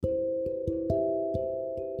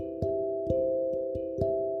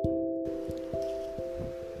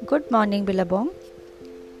Good morning, Billabong.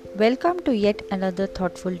 Welcome to yet another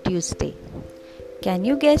thoughtful Tuesday. Can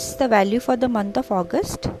you guess the value for the month of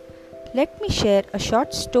August? Let me share a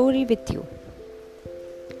short story with you.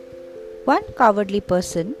 One cowardly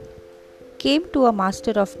person came to a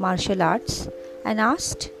master of martial arts and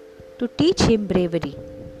asked to teach him bravery.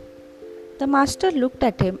 The master looked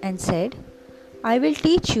at him and said, "I will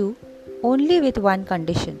teach you only with one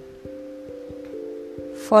condition.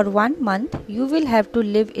 For 1 month, you will have to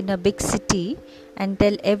live in a big city and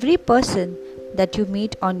tell every person that you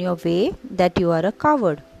meet on your way that you are a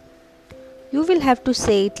coward. You will have to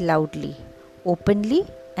say it loudly, openly,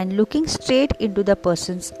 and looking straight into the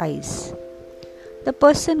person's eyes." The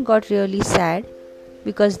person got really sad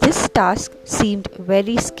because this task seemed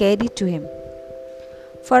very scary to him.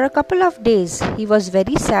 For a couple of days, he was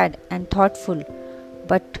very sad and thoughtful,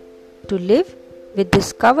 but to live with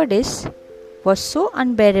this cowardice was so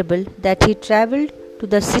unbearable that he travelled to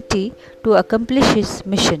the city to accomplish his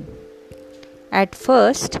mission. At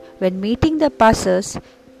first, when meeting the passers,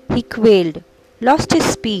 he quailed, lost his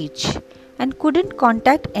speech, and couldn't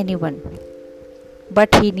contact anyone.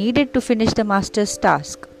 But he needed to finish the master's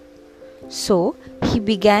task. So he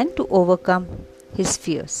began to overcome his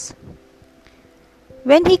fears.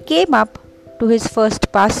 When he came up to his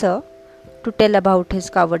first passer to tell about his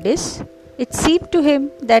cowardice, it seemed to him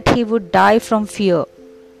that he would die from fear.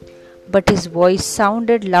 But his voice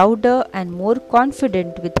sounded louder and more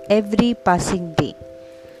confident with every passing day.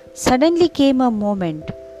 Suddenly came a moment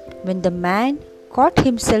when the man caught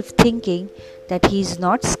himself thinking that he is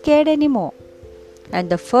not scared anymore. And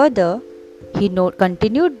the further he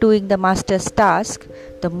continued doing the master's task,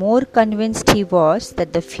 the more convinced he was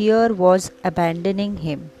that the fear was abandoning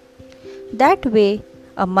him. That way,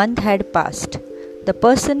 a month had passed. The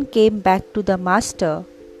person came back to the master,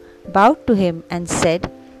 bowed to him and said,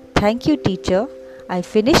 "Thank you, teacher. I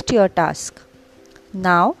finished your task.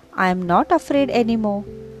 Now I am not afraid anymore.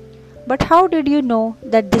 But how did you know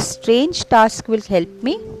that this strange task will help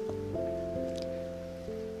me?"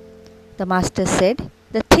 The master said,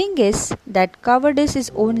 "The thing is that cowardice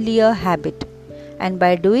is only a habit, and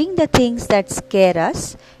by doing the things that scare us,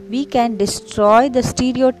 we can destroy the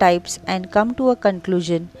stereotypes and come to a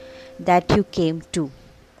conclusion that you came to.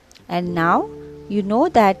 And now you know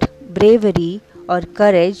that bravery or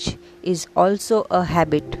courage is also a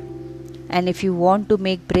habit. And if you want to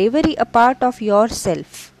make bravery a part of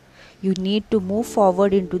yourself, you need to move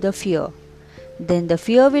forward into the fear. Then the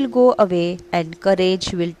fear will go away and courage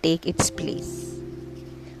will take its place."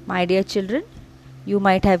 My dear children, you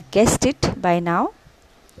might have guessed it by now.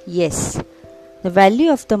 Yes, the value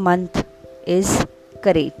of the month is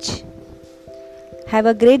courage. Have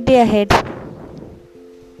a great day ahead.